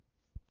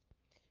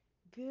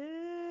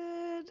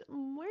Good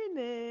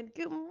morning.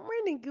 Good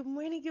morning. Good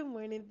morning. Good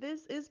morning.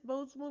 This is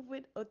Bold's Move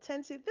with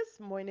Authentic. This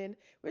morning,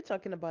 we're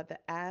talking about the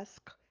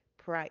ask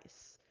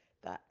price.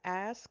 The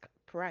ask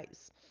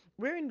price.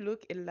 We're in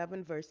Luke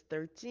 11, verse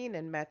 13,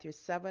 and Matthew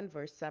 7,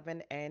 verse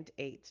 7 and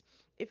 8.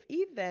 If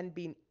ye then,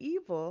 being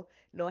evil,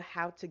 know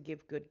how to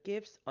give good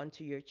gifts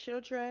unto your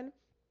children,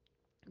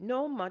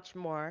 no much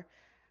more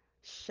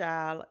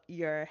shall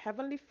your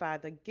heavenly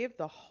Father give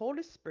the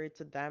Holy Spirit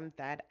to them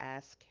that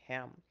ask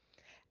him.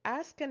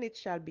 Ask and it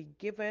shall be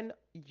given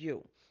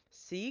you.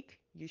 Seek,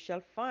 you shall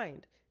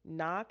find.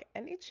 Knock,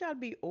 and it shall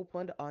be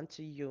opened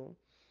unto you.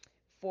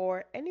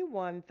 For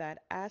anyone that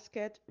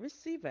asketh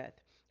receiveth,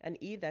 and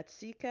he that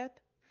seeketh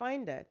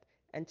findeth,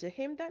 and to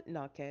him that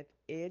knocketh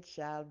it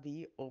shall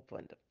be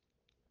opened.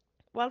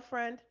 Well,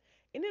 friend,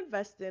 in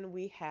investing,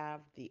 we have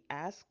the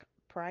ask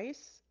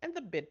price and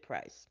the bid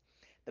price.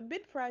 The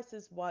bid price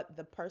is what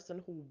the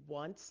person who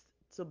wants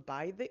to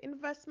buy the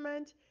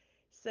investment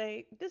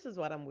say, this is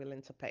what I'm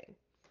willing to pay.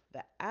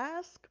 The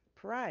ask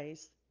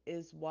price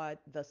is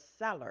what the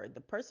seller,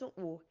 the person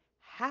who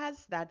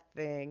has that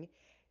thing,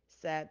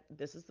 said,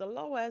 this is the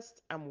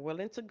lowest I'm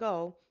willing to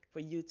go for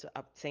you to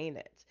obtain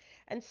it.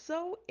 And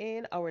so,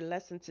 in our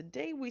lesson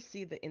today, we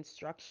see the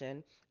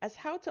instruction as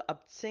how to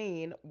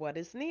obtain what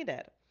is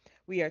needed.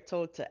 We are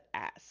told to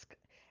ask.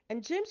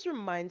 And James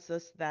reminds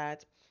us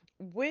that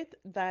with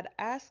that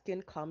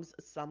asking comes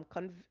some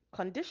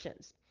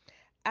conditions.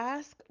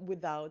 Ask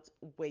without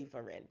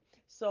wavering.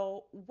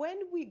 So when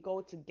we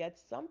go to get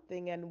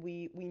something and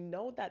we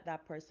know that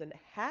that person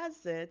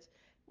has it,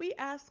 we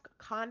ask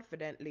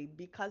confidently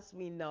because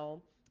we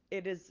know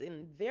it is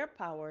in their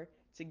power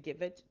to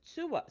give it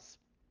to us.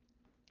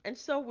 And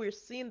so we're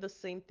seeing the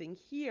same thing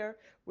here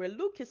where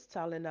Luke is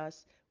telling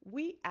us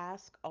we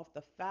ask of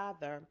the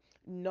Father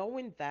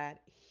knowing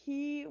that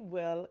He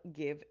will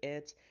give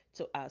it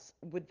to us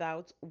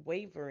without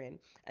wavering.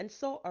 And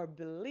so our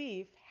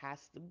belief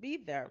has to be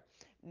there.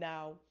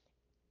 Now,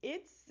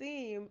 it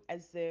seemed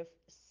as if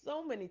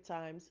so many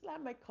times,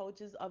 like my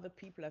coaches, other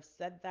people have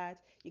said that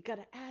you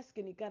gotta ask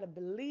and you gotta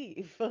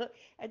believe.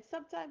 And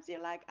sometimes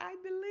you're like, I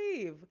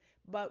believe.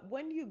 But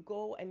when you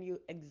go and you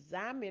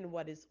examine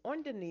what is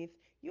underneath,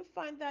 you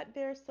find that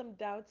there's some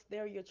doubts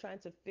there you're trying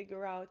to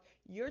figure out.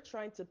 You're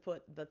trying to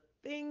put the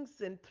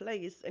things in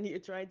place and you're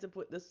trying to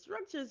put the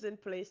structures in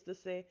place to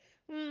say,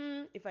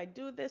 if I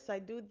do this, I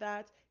do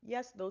that.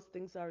 Yes, those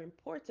things are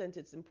important.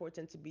 It's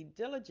important to be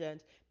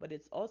diligent, but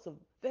it's also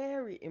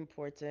very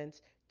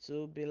important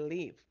to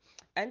believe.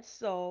 And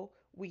so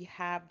we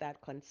have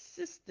that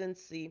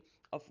consistency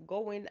of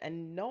going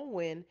and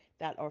knowing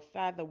that our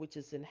Father, which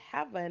is in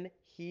heaven,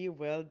 He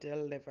will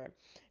deliver.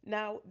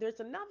 Now, there's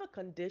another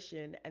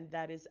condition, and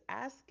that is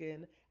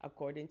asking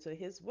according to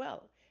His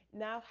will.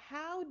 Now,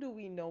 how do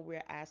we know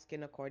we're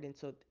asking according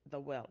to the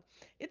will?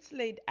 It's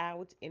laid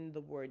out in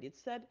the word. It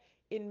said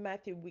in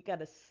Matthew, we got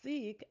to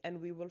seek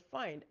and we will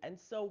find. And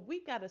so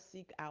we got to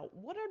seek out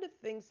what are the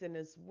things in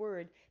His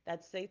word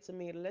that say to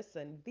me,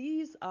 listen,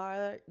 these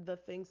are the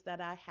things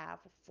that I have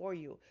for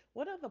you.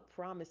 What are the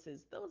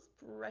promises, those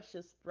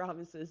precious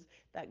promises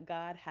that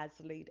God has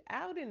laid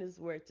out in His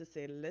word to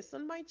say,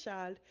 listen, my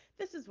child,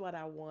 this is what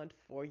I want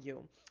for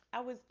you.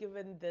 I was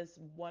given this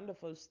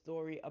wonderful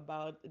story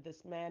about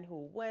this man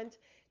who went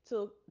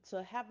to,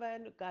 to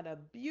heaven, got a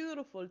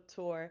beautiful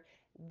tour,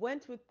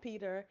 went with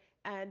Peter,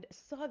 and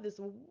saw this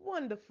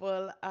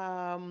wonderful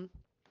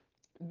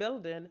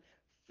building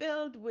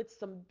filled with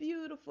some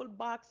beautiful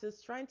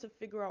boxes trying to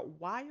figure out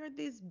why are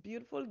these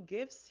beautiful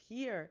gifts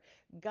here.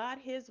 Got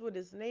his with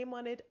his name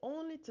on it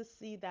only to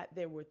see that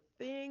there were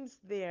things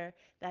there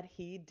that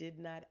he did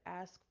not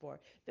ask for.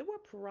 There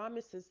were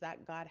promises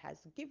that God has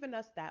given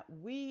us that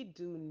we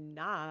do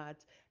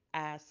not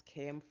ask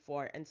him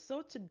for. And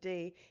so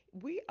today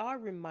we are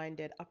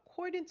reminded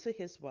according to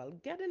his will,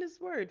 get in his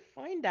word,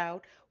 find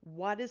out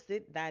what is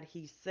it that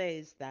he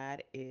says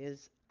that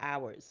is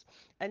ours.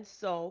 And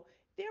so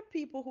there are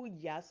people who,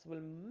 yes,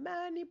 will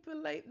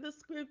manipulate the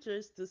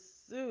scriptures to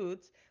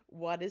suit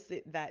what is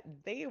it that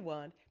they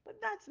want, but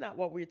that's not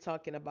what we're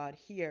talking about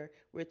here.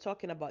 We're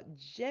talking about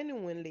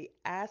genuinely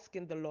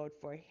asking the Lord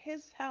for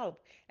His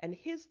help and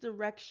His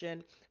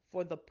direction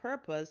for the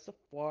purpose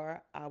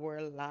for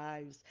our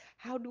lives.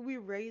 How do we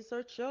raise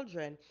our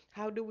children?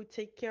 How do we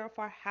take care of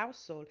our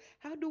household?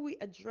 How do we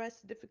address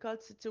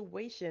difficult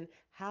situation?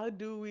 How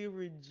do we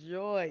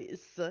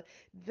rejoice?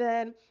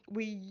 Then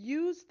we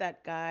use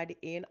that God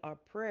in our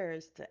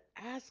prayers to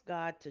ask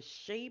God to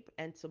shape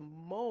and to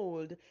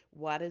mold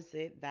what is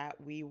it that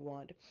we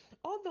want.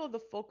 Although the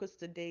focus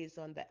today is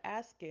on the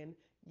asking,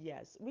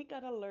 yes, we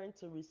got to learn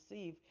to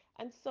receive.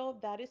 And so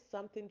that is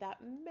something that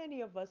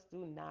many of us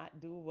do not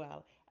do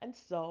well. And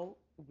so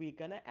we're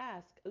going to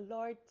ask,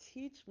 Lord,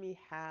 teach me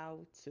how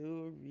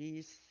to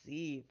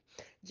receive.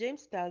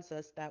 James tells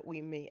us that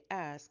we may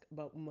ask,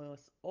 but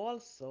must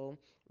also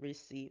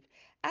receive.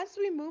 As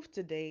we move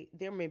today,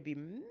 there may be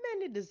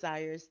many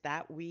desires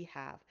that we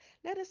have.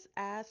 Let us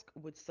ask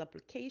with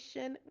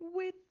supplication,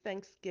 with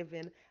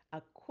thanksgiving,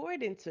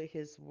 according to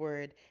his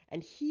word,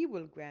 and he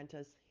will grant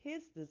us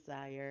his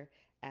desire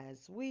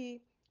as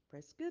we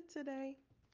press good today.